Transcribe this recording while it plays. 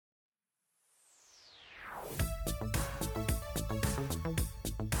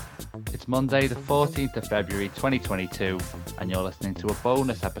It's Monday, the 14th of February 2022, and you're listening to a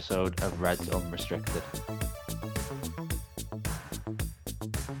bonus episode of Reds Unrestricted.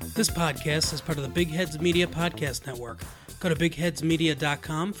 This podcast is part of the Big Heads Media Podcast Network. Go to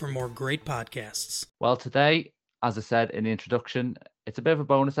bigheadsmedia.com for more great podcasts. Well, today, as I said in the introduction, it's a bit of a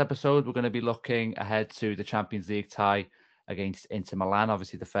bonus episode. We're going to be looking ahead to the Champions League tie against Inter Milan.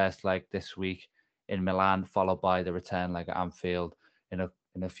 Obviously, the first leg this week in Milan, followed by the return leg at Anfield in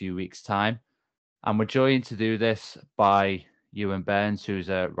a few weeks' time. And we're joined to do this by Ewan Burns, who's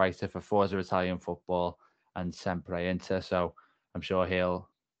a writer for Forza Italian Football and Sempre Inter. So I'm sure he'll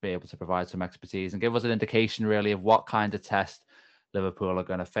be able to provide some expertise and give us an indication, really, of what kind of test Liverpool are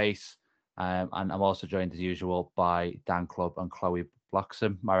going to face. And I'm also joined, as usual, by Dan Clubb and Chloe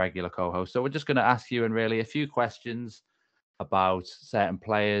Bloxham, my regular co-host. So we're just going to ask Ewan, really, a few questions about certain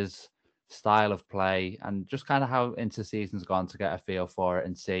players, style of play, and just kind of how inter-season's gone to get a feel for it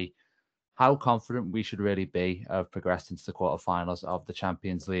and see how confident we should really be of progressing to the quarterfinals of the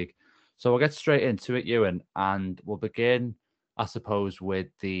Champions League. So we'll get straight into it, Ewan, and we'll begin, I suppose, with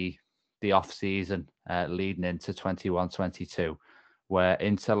the off-season leading into 21-22, where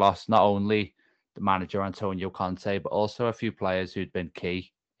Inter lost not only the manager Antonio Conte, but also a few players who'd been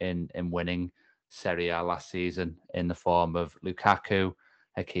key in winning Serie A last season in the form of Lukaku,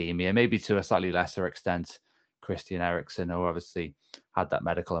 Hakimi, and maybe to a slightly lesser extent, Christian Eriksen, who obviously had that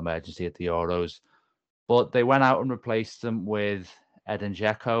medical emergency at the Euros. But they went out and replaced them with Edin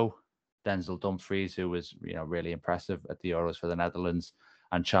Dzeko, Denzel Dumfries, who was really impressive at the Euros for the Netherlands,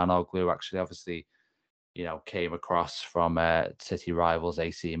 and Çalhanoğlu, actually obviously came across from city rivals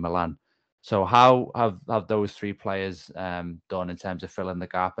AC Milan. So how have those three players done in terms of filling the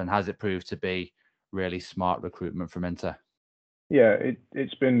gap, and has it proved to be really smart recruitment from Inter? Yeah,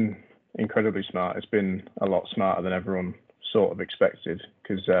 it's been incredibly smart. It's been a lot smarter than everyone sort of expected,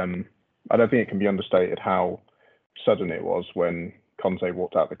 because I don't think it can be understated how sudden it was when Conte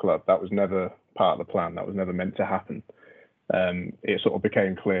walked out the club. That was never part of the plan. That was never meant to happen. It sort of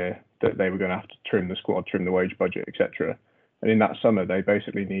became clear that they were going to have to trim the squad, trim the wage budget, etc. And in that summer, they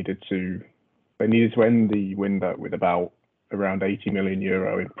basically needed to end the window with around 80 million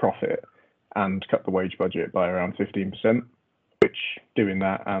euro in profit and cut the wage budget by around 15%. Which, doing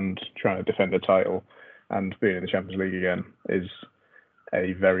that and trying to defend the title and being in the Champions League again is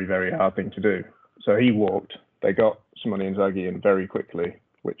a very, very hard thing to do. So he walked. They got Simone Inzaghi in very quickly,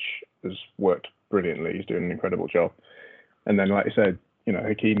 which has worked brilliantly. He's doing an incredible job. And then, like I said,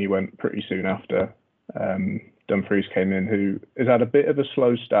 Hakimi went pretty soon after. Dumfries came in, who has had a bit of a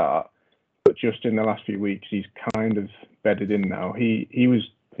slow start, but just in the last few weeks, he's kind of bedded in now. He was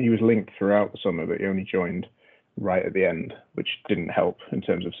linked throughout the summer, but he only joined right at the end, which didn't help in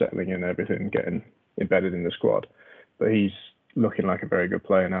terms of settling in and everything, getting embedded in the squad. But he's looking like a very good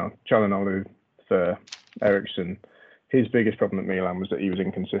player now. Çalhanoğlu for Eriksen, his biggest problem at Milan was that he was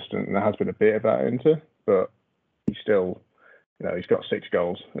inconsistent, and there has been a bit of that Inter, but he's still, he's got 6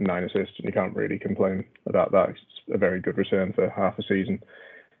 goals and 9 assists, and you can't really complain about that. It's a very good return for half a season.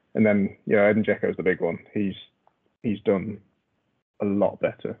 And then, Edin Dzeko is the big one. He's done a lot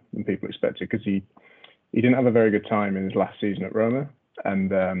better than people expected, because he didn't have a very good time in his last season at Roma,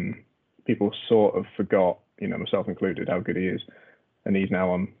 and people sort of forgot, myself included, how good he is. And he's now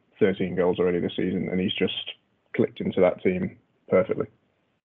on 13 goals already this season, and he's just clicked into that team perfectly.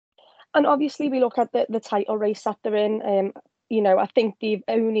 And obviously, we look at the title race that they're in. I think they've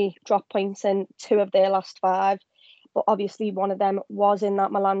only dropped points in 2 of their last 5, but obviously one of them was in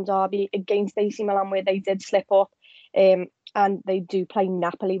that Milan derby against AC Milan, where they did slip up. And they do play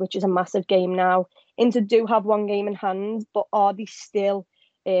Napoli, which is a massive game now. Inter do have 1 game in hand, but are they still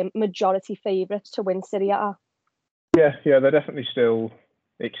majority favourites to win Serie A? Yeah, they're definitely still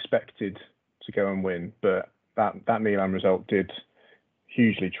expected to go and win, but that Milan result did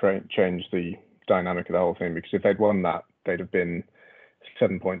hugely change the dynamic of the whole thing, because if they'd won that, they'd have been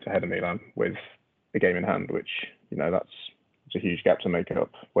 7 points ahead of Milan with a game in hand, which, that's a huge gap to make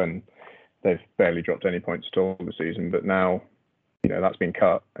up when they've barely dropped any points at all this season. But now, that's been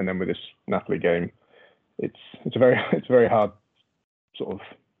cut, and then with this Napoli game, it's a very hard, sort of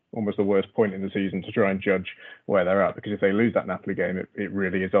almost the worst point in the season to try and judge where they're at, because if they lose that Napoli game, it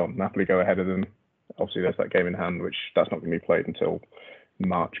really is on. Napoli go ahead of them. Obviously, there's that game in hand, which that's not going to be played until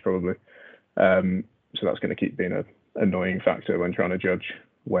March probably. So that's going to keep being an annoying factor when trying to judge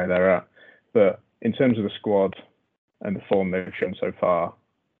where they're at. But in terms of the squad and the form they've shown so far,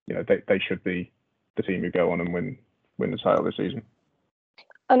 they should be the team who go on and win the title this season.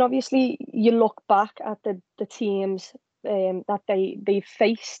 And obviously, you look back at the teams that they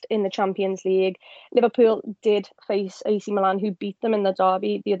faced in the Champions League. Liverpool did face AC Milan, who beat them in the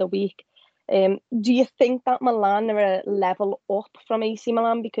derby the other week. Do you think that Milan are a level up from AC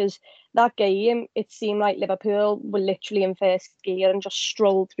Milan? Because that game, it seemed like Liverpool were literally in first gear and just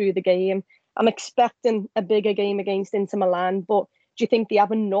strolled through the game. I'm expecting a bigger game against Inter Milan, but do you think they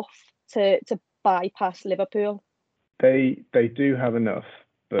have enough to bypass Liverpool? They do have enough,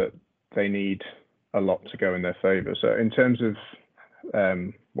 but they need a lot to go in their favour. So in terms of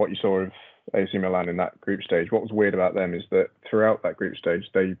what you saw of AC Milan in that group stage, what was weird about them is that throughout that group stage,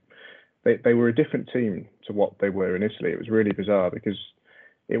 they were a different team to what they were in Italy. It was really bizarre because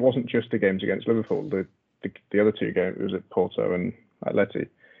it wasn't just the games against Liverpool. The other two games, it was at Porto and Atleti,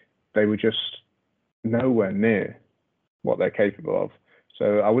 they were just nowhere near what they're capable of.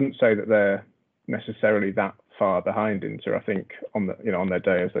 So I wouldn't say that they're necessarily that far behind Inter. I think on their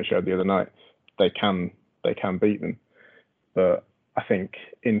day, as they showed the other night, they can beat them. But I think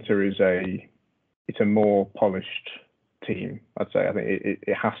Inter is a more polished team. I'd say. I think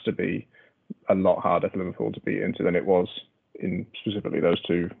it has to be a lot harder for Liverpool to beat Inter than it was in specifically those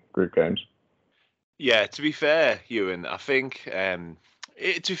two group games. Yeah, to be fair, Ewan, I think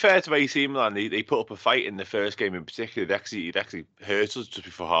to be fair to AC Milan, they put up a fight in the first game in particular. It actually hurt us just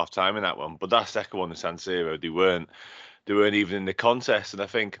before half time in that one. But that second one in San Siro, they weren't even in the contest. And I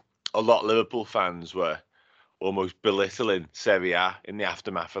think a lot of Liverpool fans were almost belittling Serie A in the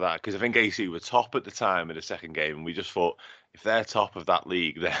aftermath of that, because I think AC were top at the time in the second game, and we just thought if they're top of that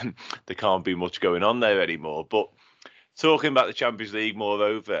league, then there can't be much going on there anymore. But talking about the Champions League,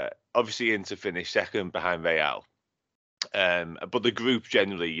 moreover, obviously Inter finished second behind Real. But the group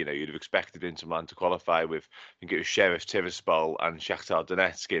generally, you'd have expected Inter Milan to qualify with, I think it was Sheriff Tiraspol and Shakhtar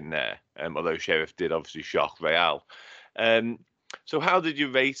Donetsk in there, although Sheriff did obviously shock Real. So how did you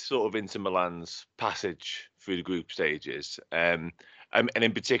rate sort of Inter Milan's passage through the group stages? And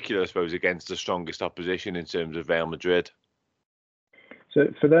in particular, I suppose, against the strongest opposition in terms of Real Madrid? So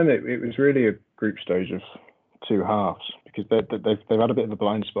for them, it was really a group stage of two halves, because they've had a bit of a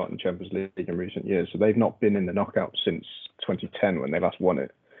blind spot in the Champions League in recent years. So they've not been in the knockout since 2010 when they last won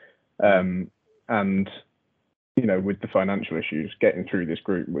it. And, with the financial issues, getting through this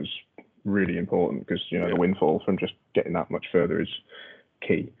group was really important because, the windfall from just getting that much further is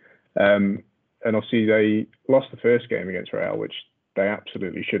key. And obviously they lost the first game against Real, which they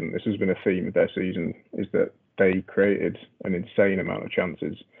absolutely shouldn't. This has been a theme of their season, is that they created an insane amount of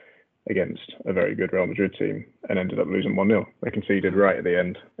chances against a very good Real Madrid team and ended up losing 1-0. They conceded right at the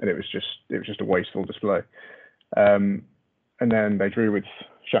end, and it was just a wasteful display. And then they drew with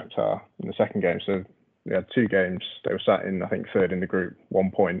Shakhtar in the second game. So they had two games. They were sat in, I think, third in the group,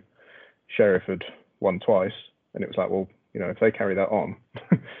 1 point. Sheriff had won twice, and it was like, well, if they carry that on,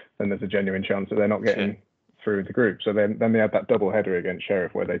 then there's a genuine chance that they're not getting through the group. So then they had that double header against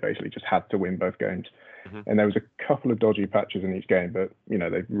Sheriff where they basically just had to win both games. Mm-hmm. And there was a couple of dodgy patches in each game, but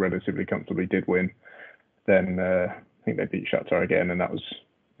they relatively comfortably did win. Then I think they beat Shakhtar again, and that was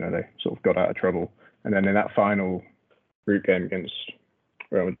they sort of got out of trouble. And then in that final group game against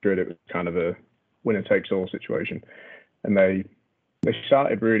Real Madrid, it was kind of a winner takes all situation, and they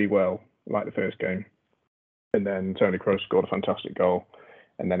started really well, like the first game, and then Toni Kroos scored a fantastic goal,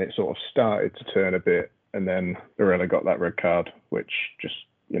 and then it sort of started to turn a bit, and then Barella got that red card, which just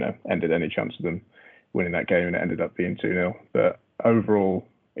ended any chance of them winning that game, and it ended up being 2-0. But overall,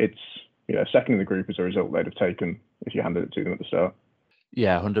 it's second in the group as a result they'd have taken if you handed it to them at the start.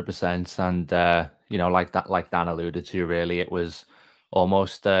 Yeah, 100%. And like Dan alluded to, really, it was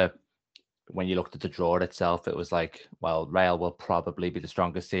almost when you looked at the draw itself, it was like, well, Real will probably be the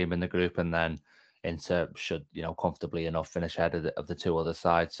strongest team in the group, and then Inter should comfortably enough finish ahead of the two other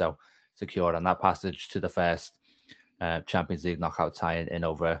sides. So secured on that passage to the first Champions League knockout tie in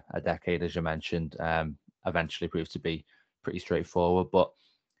over a decade, as you mentioned, eventually proved to be pretty straightforward. But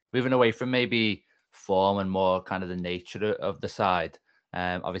moving away from maybe form and more kind of the nature of the side,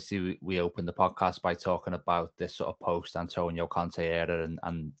 obviously we opened the podcast by talking about this sort of post Antonio Conte era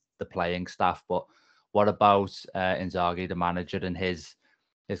and the playing staff. But what about Inzaghi, the manager, and his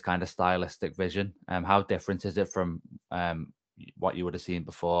kind of stylistic vision? How different is it from what you would have seen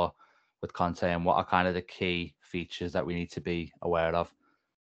before with Conte, and what are kind of the key features that we need to be aware of?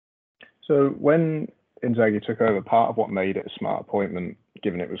 So when Inzaghi took over, part of what made it a smart appointment,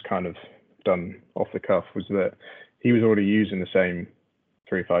 given it was kind of done off the cuff, was that he was already using the same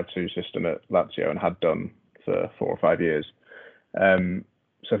 3-5-2 system at Lazio and had done for 4 or 5 years.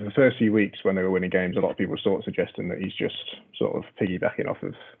 So for the first few weeks when they were winning games, a lot of people were sort of suggesting that he's just sort of piggybacking off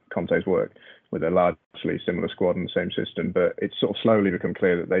of Conte's work with a largely similar squad and the same system. But it's sort of slowly become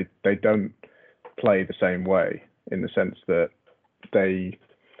clear that they don't play the same way. in the sense that they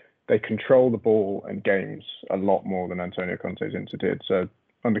control the ball and games a lot more than Antonio Conte's Inter did. So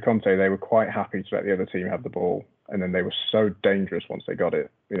under Conte, they were quite happy to let the other team have the ball, and then they were so dangerous once they got it,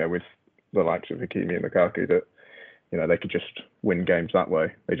 with the likes of Hakimi and Lukaku, that they could just win games that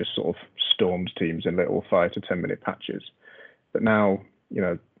way. They just sort of stormed teams in little 5 to 10 minute patches. But now,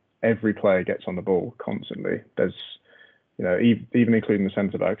 every player gets on the ball constantly. There's, even including the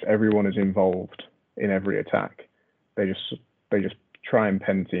centre backs, everyone is involved in every attack. They just try and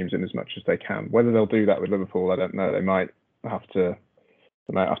pen teams in as much as they can. Whether they'll do that with Liverpool, I don't know. They might have to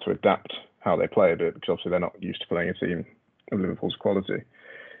adapt how they play a bit, because obviously they're not used to playing a team of Liverpool's quality.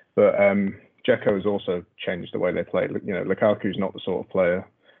 But Dzeko has also changed the way they play. Lukaku's not the sort of player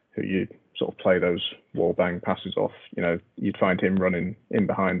who you sort of play those wall bang passes off. You'd find him running in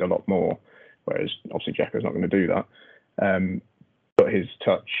behind a lot more, whereas obviously Dzeko's not going to do that. But his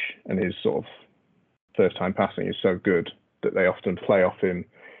touch and his sort of first time passing is so good that they often play off him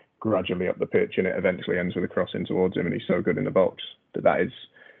gradually up the pitch, and it eventually ends with a cross in towards him, and he's so good in the box that is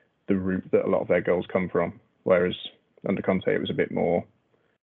the route that a lot of their goals come from. Whereas under Conte, it was a bit more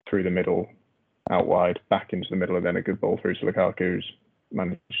through the middle, out wide, back into the middle, and then a good ball through to Lukaku, who's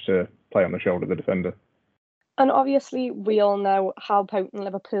managed to play on the shoulder of the defender. And obviously, we all know how potent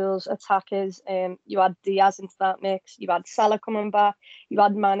Liverpool's attack is. You had Diaz into that mix. You had Salah coming back. You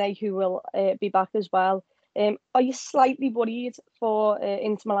had Mane, who will be back as well. Are you slightly worried for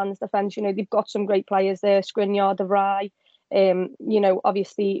Inter Milan's defence? They've got some great players there, Skriniar, De Vrij.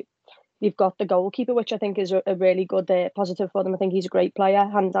 Obviously, they've got the goalkeeper, which I think is a really good positive for them. I think he's a great player,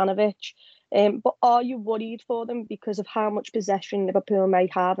 Handanovic. But are you worried for them because of how much possession Liverpool may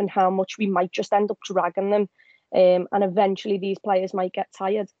have and how much we might just end up dragging them, and eventually these players might get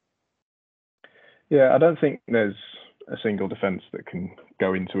tired? Yeah, I don't think there's a single defence that can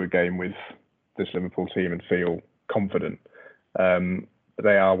go into a game with this Liverpool team and feel confident.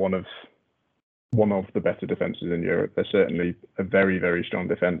 They are one of the better defences in Europe. They're certainly a very, very strong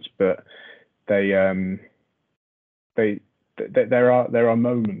defence, but there are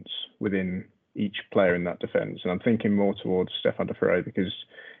moments within each player in that defence, and I'm thinking more towards Stefan de Vrij, because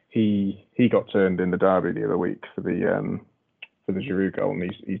he got turned in the derby the other week for the Giroud goal,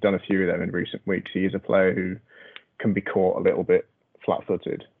 and he's done a few of them in recent weeks. He is a player who can be caught a little bit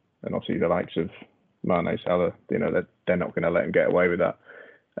flat-footed, and obviously the likes of Mane, Salah, they're not going to let him get away with that.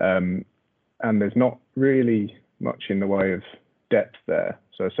 And there's not really much in the way of depth there.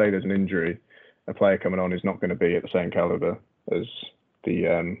 So say there's an injury, a player coming on is not going to be at the same calibre as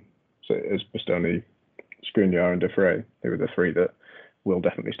as Bastoni, Skriniar and De Vrij, who are the three that will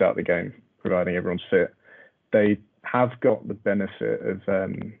definitely start the game, providing everyone's fit. They have got the benefit of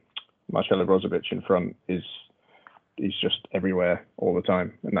Marcelo Brozovic in front. He's just everywhere all the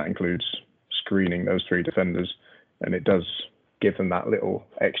time, and that includes screening those three defenders, and it does give them that little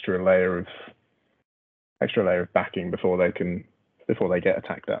extra layer of backing before they get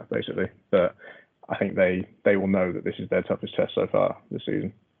attacked at, basically. But I think they will know that this is their toughest test so far this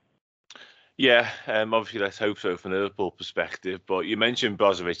season. Yeah, obviously let's hope so from a Liverpool perspective. But you mentioned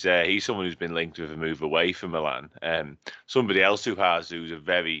Brozovic there. He's someone who's been linked with a move away from Milan. Somebody else who's a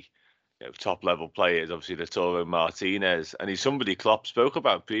very top level player is obviously Lautaro Martinez, and he's somebody Klopp spoke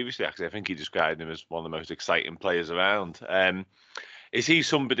about previously. Actually, I think he described him as one of the most exciting players around. Is he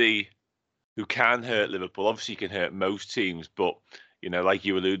somebody who can hurt Liverpool? Obviously, he can hurt most teams, but like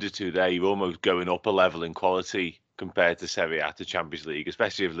you alluded to there, you're almost going up a level in quality compared to Serie A, to Champions League,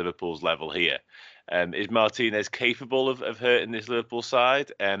 especially of Liverpool's level here. Is Martinez capable of hurting this Liverpool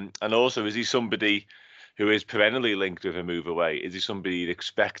side? And also, is he somebody who is perennially linked with a move away? Is he somebody you'd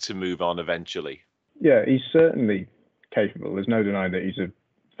expect to move on eventually? Yeah, he's certainly capable. There's no denying that he's a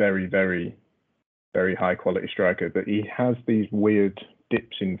very, very, very high quality striker, but he has these weird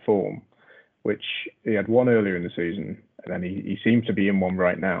dips in form, which he had one earlier in the season, and then he seems to be in one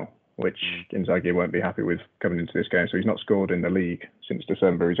right now, which Inzaghi won't be happy with coming into this game. So he's not scored in the league since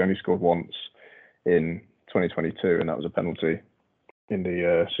December. He's only scored once in 2022, and that was a penalty in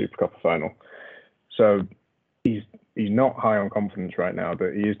the Super Cup final. So he's not high on confidence right now,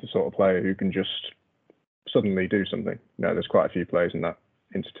 but he is the sort of player who can just suddenly do something. There's quite a few players in that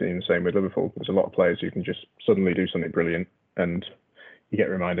Inter team, the same with Liverpool. There's a lot of players who can just suddenly do something brilliant, and you get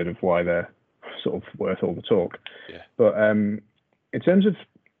reminded of why they're sort of worth all the talk. Yeah. But in terms of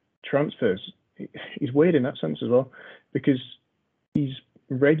transfers, he's weird in that sense as well, because he's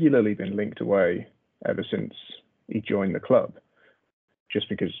regularly been linked away ever since he joined the club, just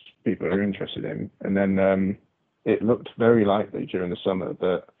because people are interested in him. And then it looked very likely during the summer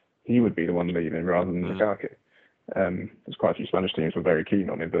that he would be the one leaving rather than Lukaku. There's quite a few Spanish teams were very keen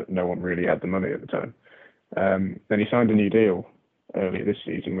on him, but no one really had the money at the time. Then he signed a new deal earlier this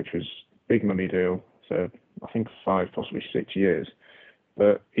season, which was a big money deal, so I think 5, possibly 6 years.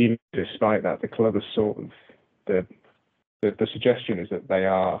 But even despite that, the club is sort of the suggestion is that they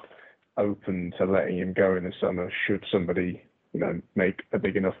are open to letting him go in the summer should somebody, make a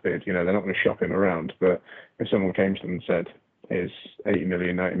big enough bid. They're not going to shop him around, but if someone came to them and said, "Here's 80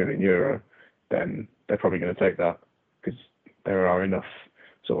 million, 90 million euro," then they're probably going to take that because there are enough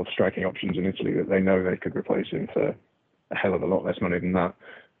sort of striking options in Italy that they know they could replace him for a hell of a lot less money than that,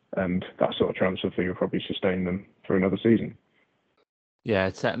 and that sort of transfer fee will probably sustain them for another season. Yeah,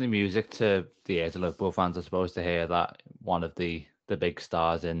 it's certainly music to the ears of Liverpool fans, I suppose, to hear that one of the big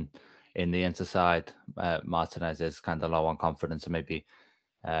stars in the Inter side, Martinez, is kind of low on confidence and maybe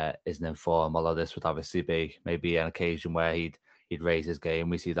isn't in form. Although this would obviously be maybe an occasion where he'd raise his game.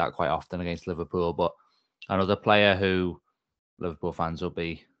 We see that quite often against Liverpool. But another player who Liverpool fans will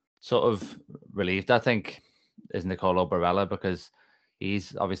be sort of relieved, I think, is Nicolo Barella, because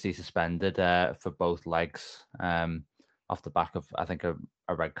he's obviously suspended for both legs. Off the back of, I think, a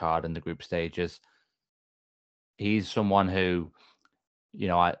red card in the group stages. He's someone who,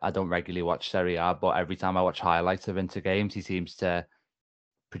 I don't regularly watch Serie A, but every time I watch highlights of Inter games, he seems to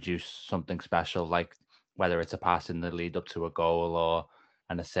produce something special, like whether it's a pass in the lead up to a goal or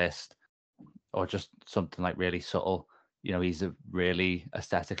an assist or just something like really subtle. He's a really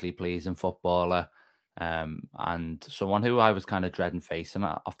aesthetically pleasing footballer, and someone who I was kind of dreading facing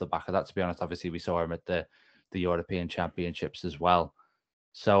off the back of that, to be honest. Obviously, we saw him at the European Championships as well.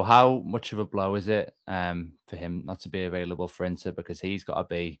 So how much of a blow is it for him not to be available for Inter, because he's got to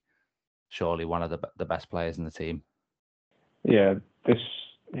be surely one of the best players in the team? Yeah,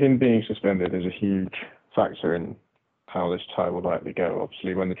 him being suspended is a huge factor in how this tie will likely go.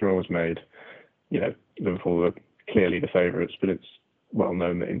 Obviously, when the draw was made, Liverpool were clearly the favourites, but it's well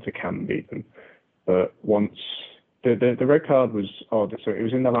known that Inter can beat them. But once the red card was odd, so it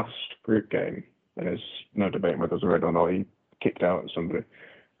was in the last group game, and there's no debate whether it was red or not. He kicked out at somebody,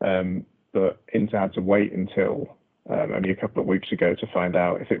 but Inter had to wait until only a couple of weeks ago to find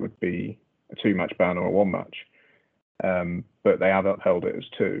out if it would be a 2-match ban or a 1-match. But they have upheld it as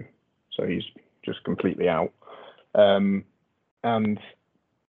 2, so he's just completely out. And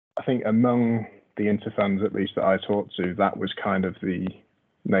I think among the Inter fans, at least that I talked to, that was kind of the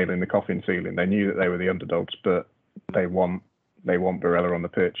nail in the coffin feeling. They knew that they were the underdogs, but they want Barella on the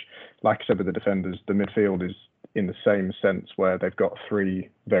pitch. Like I said with the defenders, the midfield is in the same sense where they've got 3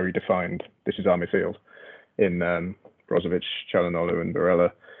 very defined, this is our midfield, in Brozovic, Çalhanoğlu and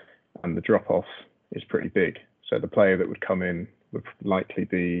Barella, and the drop-off is pretty big. So the player that would come in would likely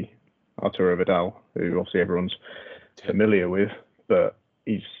be Arturo Vidal, who obviously everyone's familiar with, but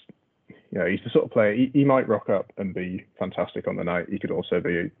he's the sort of player, he might rock up and be fantastic on the night. He could also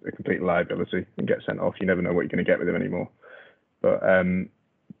be a complete liability and get sent off. You never know what you're going to get with him anymore. But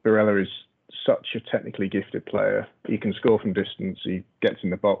Barella is such a technically gifted player. He can score from distance. He gets in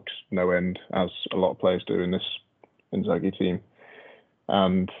the box no end, as a lot of players do in this Inzaghi team.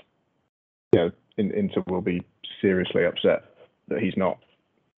 And Inter will be seriously upset that he's not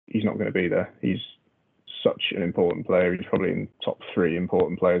going to be there. He's such an important player. He's probably in top 3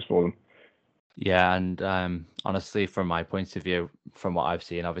 important players for them. Yeah, and honestly, from my point of view, from what I've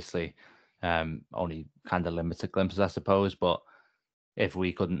seen, obviously, only kind of limited glimpses, I suppose, but if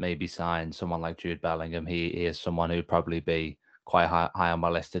we couldn't maybe sign someone like Jude Bellingham, he is someone who'd probably be quite high on my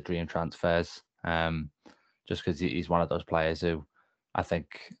list of dream transfers, just because he's one of those players who I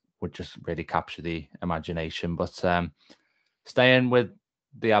think would just really capture the imagination. But staying with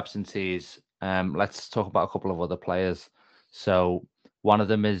the absentees, let's talk about a couple of other players. So one of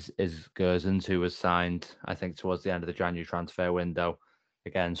them is Gosens, who was signed, I think, towards the end of the January transfer window.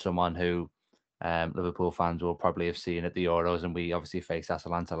 Again, someone who Liverpool fans will probably have seen at the Euros, and we obviously faced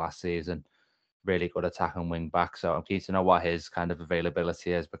Atalanta last season. Really good attack and wing back. So I'm keen to know what his kind of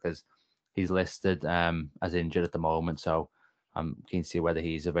availability is, because he's listed as injured at the moment. So I'm keen to see whether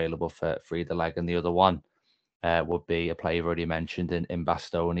he's available for either leg. And the other one would be a player you've already mentioned in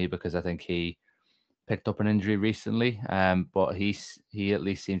Bastoni, because I think he picked up an injury recently, but he at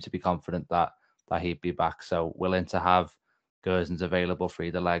least seemed to be confident that he'd be back. So willing to have Gosens available for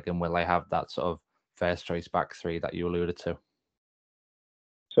either leg, and will they have that sort of first choice back 3 that you alluded to?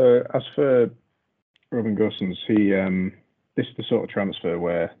 So as for Robin Gosens, this is the sort of transfer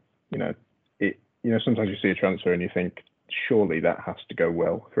where sometimes you see a transfer and you think surely that has to go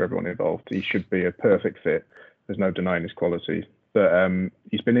well for everyone involved. He should be a perfect fit. There's no denying his quality, but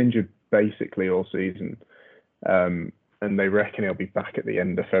he's been injured basically all season, and they reckon he'll be back at the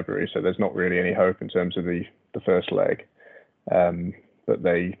end of February. So there's not really any hope in terms of the first leg. But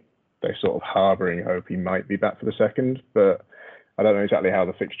they they're sort of harbouring hope he might be back for the second, but I don't know exactly how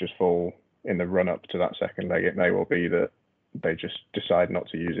the fixtures fall in the run up to that second leg. It may well be that they just decide not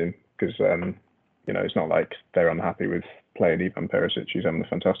to use him because it's not like they're unhappy with playing Ivan Perisic. He's having a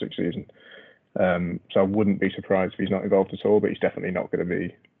fantastic season. So I wouldn't be surprised if he's not involved at all, but he's definitely not going to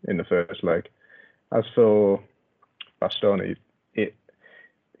be in the first leg. As for Bastoni,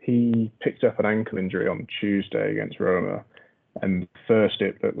 he picked up an ankle injury on Tuesday against Roma, and first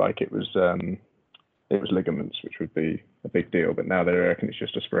it looked like it was ligaments, which would be a big deal, but now they reckon it's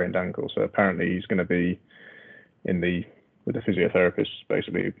just a sprained ankle. So apparently he's going to be with the physiotherapist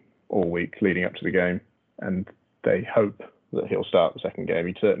basically all week leading up to the game, and they hope that he'll start the second game.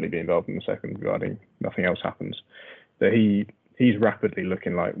 He'd certainly be involved in the second, providing nothing else happens. But he's rapidly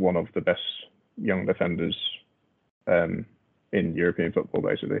looking like one of the best young defenders in European football.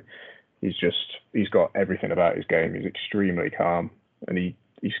 Basically, he's got everything about his game. He's extremely calm, and he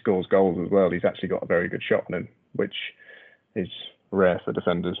scores goals as well. He's actually got a very good shot on him, which is rare for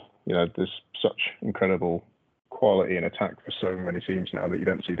defenders. There's such incredible quality in attack for so many teams now that you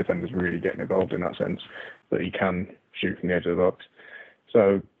don't see defenders really getting involved in that sense, but he can shoot from the edge of the box.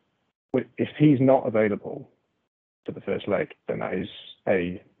 So if he's not available for the first leg, then that is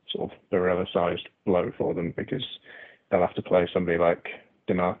a sort of Barella-sized blow for them, because they'll have to play somebody like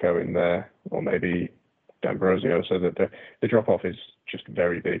DiMarco in there, or maybe D'Ambrosio, so that the drop-off is just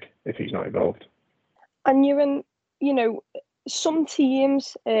very big if he's not involved. And some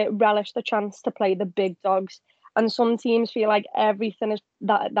teams relish the chance to play the big dogs, and some teams feel like everything is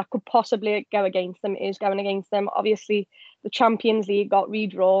that could possibly go against them is going against them. Obviously, the Champions League got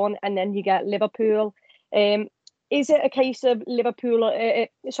redrawn, and then you get Liverpool. Is it a case of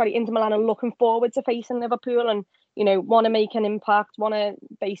Inter Milan are looking forward to facing Liverpool and want to make an impact, want to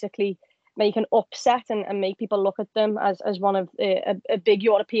basically make an upset and make people look at them as one of a big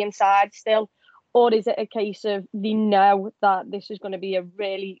European side still? Or is it a case of they know that this is going to be a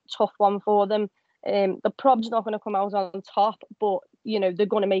really tough one for them? The prob's not going to come out on top, but they're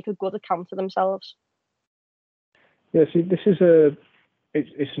going to make a good account of themselves. Yeah, see, this is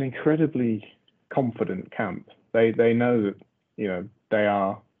it's an incredibly confident camp. They know that they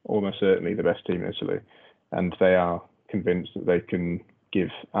are almost certainly the best team in Italy, and they are convinced that they can give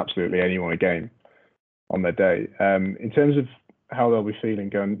absolutely anyone a game on their day. In terms of how they'll be feeling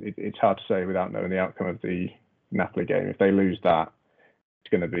going, it's hard to say without knowing the outcome of the Napoli game. If they lose that,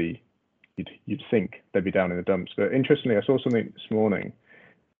 it's going to be, you'd think they'd be down in the dumps. But interestingly, I saw something this morning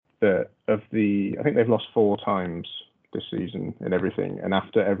that I think they've lost 4 times this season in everything, and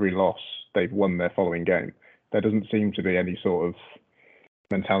after every loss, they've won their following game. There doesn't seem to be any sort of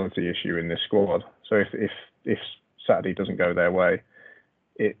mentality issue in this squad. So if Saturday doesn't go their way,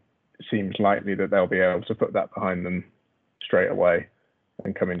 it seems likely that they'll be able to put that behind them straight away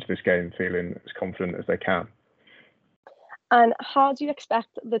and come into this game feeling as confident as they can. And how do you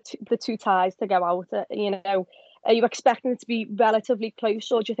expect the two ties to go out? Are you expecting it to be relatively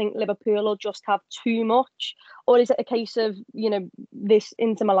close, or do you think Liverpool will just have too much? Or is it a case of, this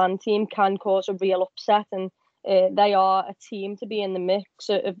Inter Milan team can cause a real upset and they are a team to be in the mix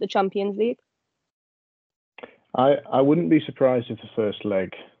of the Champions League? I wouldn't be surprised if the first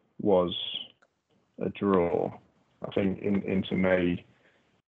leg was a draw. I think Inter may,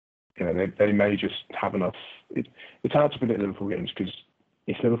 they may just have enough. It's hard to predict Liverpool games, because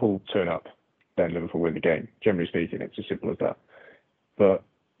if Liverpool turn up, then Liverpool win the game. Generally speaking, it's as simple as that. But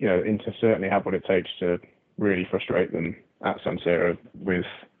Inter certainly have what it takes to really frustrate them at San Siro.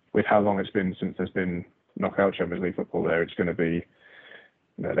 With how long it's been since there's been knockout Champions League football there, it's going to be,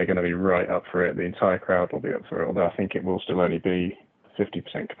 they're going to be right up for it. The entire crowd will be up for it, although I think it will still only be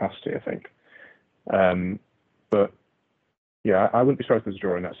 50% capacity, I think. But yeah, I wouldn't be surprised if there's a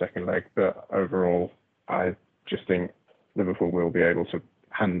draw in that second leg. But overall, I just think Liverpool will be able to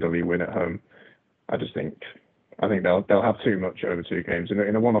handily win at home. I think they'll have too much over 2 games.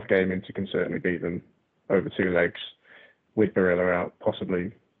 In a one-off game, Inter can certainly beat them over 2 legs, with Barella out,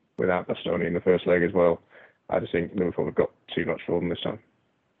 possibly without Bastoni in the first leg as well. I just think Liverpool have got too much for them this time.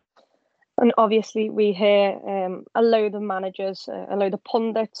 And obviously we hear a load of managers, a load of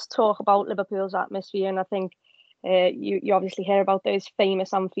pundits talk about Liverpool's atmosphere, and I think you obviously hear about those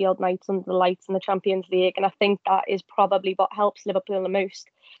famous Anfield nights under the lights in the Champions League, and I think that is probably what helps Liverpool the most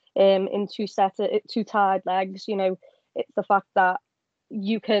in two tied legs. It's the fact that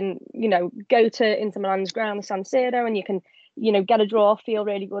you can go to Inter Milan's ground, San Siro, and you can get a draw, feel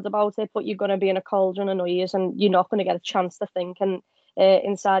really good about it, but you're going to be in a cauldron of noise and you're not going to get a chance to think. And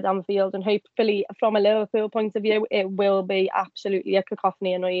inside Anfield, and hopefully from a Liverpool point of view it will be absolutely a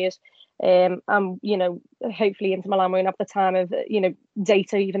cacophony of noise. And hopefully Inter Milan won't have the time of day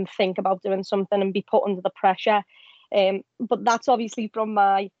to even think about doing something and be put under the pressure. But that's obviously from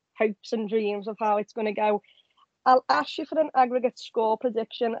my hopes and dreams of how it's going to go. I'll ask you for an aggregate score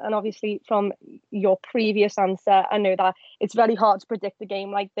prediction, and obviously from your previous answer, I know that it's very hard to predict a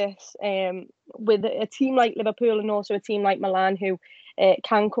game like this with a team like Liverpool and also a team like Milan who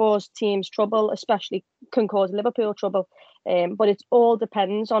can cause teams trouble, especially can cause Liverpool trouble. But it all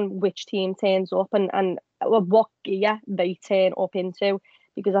depends on which team turns up and what gear they turn up into,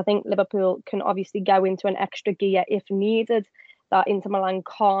 because I think Liverpool can obviously go into an extra gear if needed that Inter Milan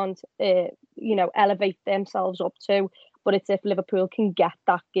can't, elevate themselves up to. But it's if Liverpool can get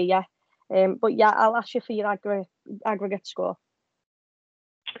that gear. But yeah, I'll ask you for your aggregate score.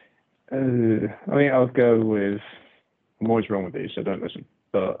 I think I'll go with. I'm always wrong with these, so don't listen.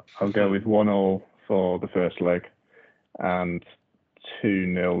 But I'll go with 1-1 for the first leg, and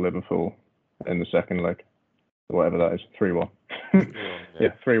 2-0 Liverpool in the second leg, whatever that is. 3-1.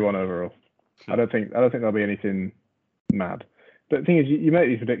 Yeah, 3-1 overall. I don't think there'll be anything mad. But the thing is, you make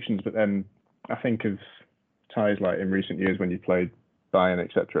these predictions, but then I think of ties like in recent years when you played Bayern,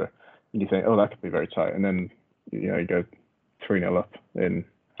 etc., and you think, oh, that could be very tight, and then you go 3-0 up in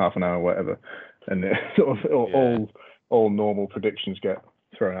half an hour, or whatever, and sort of all normal predictions get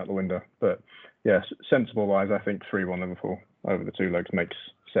thrown out the window. But yes, sensible wise, I think 3-1 Liverpool over the two legs makes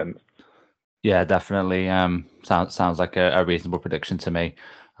sense. Yeah, definitely. Sounds like a reasonable prediction to me,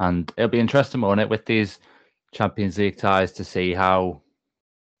 and it'll be interesting, won't it, with these Champions League ties to see how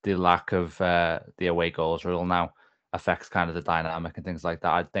the lack of the away goals rule now affects kind of the dynamic and things like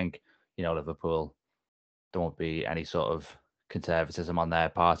that. I think Liverpool, there won't be any sort of conservatism on their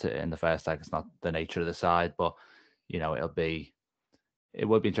part in the first leg. It's not the nature of the side, but it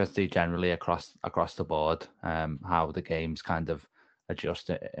would be interesting generally across the board how the games kind of adjust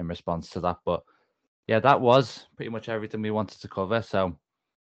in response to that. But yeah, that was pretty much everything we wanted to cover. So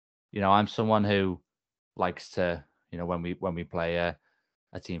I'm someone who likes to when we play a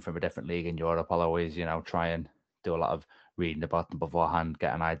team from a different league in Europe, I'll always try and do a lot of reading about them beforehand,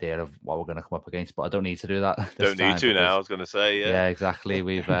 get an idea of what we're going to come up against. But I don't need to do that. Don't need to now. I was going to say, yeah, exactly.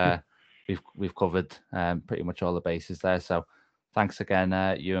 We've covered pretty much all the bases there. So thanks again,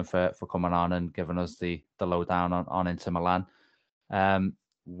 Ewan, for coming on and giving us the lowdown on Inter Milan.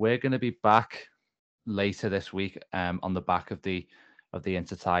 We're going to be back later this week on the back of the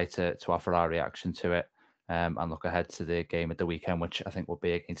Inter tie to offer our reaction to it and look ahead to the game at the weekend, which I think will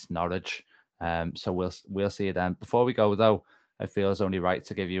be against Norwich. So we'll see you then. Before we go though, I feel it's only right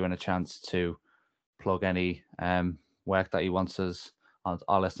to give Ewan a chance to plug any work that he wants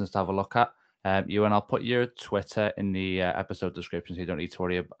our listeners to have a look at. Ewan, I'll put your Twitter in the episode description, so you don't need to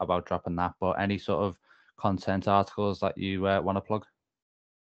worry about dropping that. But any sort of content articles that you want to plug?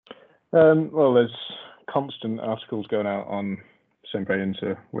 Well, there's constant articles going out on Sempre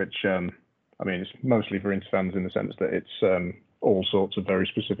Inter, which it's mostly for Inter fans in the sense that it's all sorts of very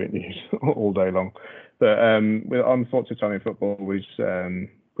specific news all day long. But on Forza Italian Football,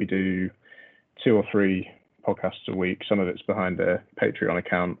 we do 2 or 3 podcasts a week. Some of it's behind a Patreon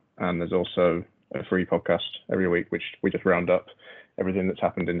account, and there's also a free podcast every week, which we just round up everything that's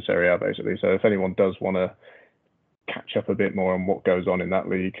happened in Serie A, basically. So if anyone does want to catch up a bit more on what goes on in that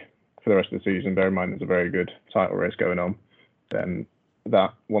league for the rest of the season, bear in mind there's a very good title race going on, then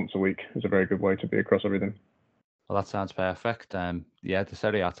that once a week is a very good way to be across everything. Well, that sounds perfect. The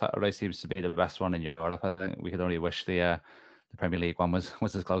Serie A title race seems to be the best one in Europe. I think we could only wish the Premier League one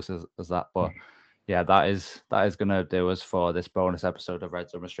was as close as that. But yeah, that is going to do us for this bonus episode of Red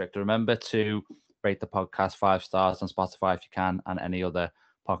Zone Restricted. Remember to rate the podcast 5 stars on Spotify if you can, and any other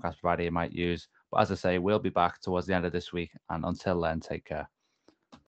podcast provider you might use. But as I say, we'll be back towards the end of this week, and until then, take care.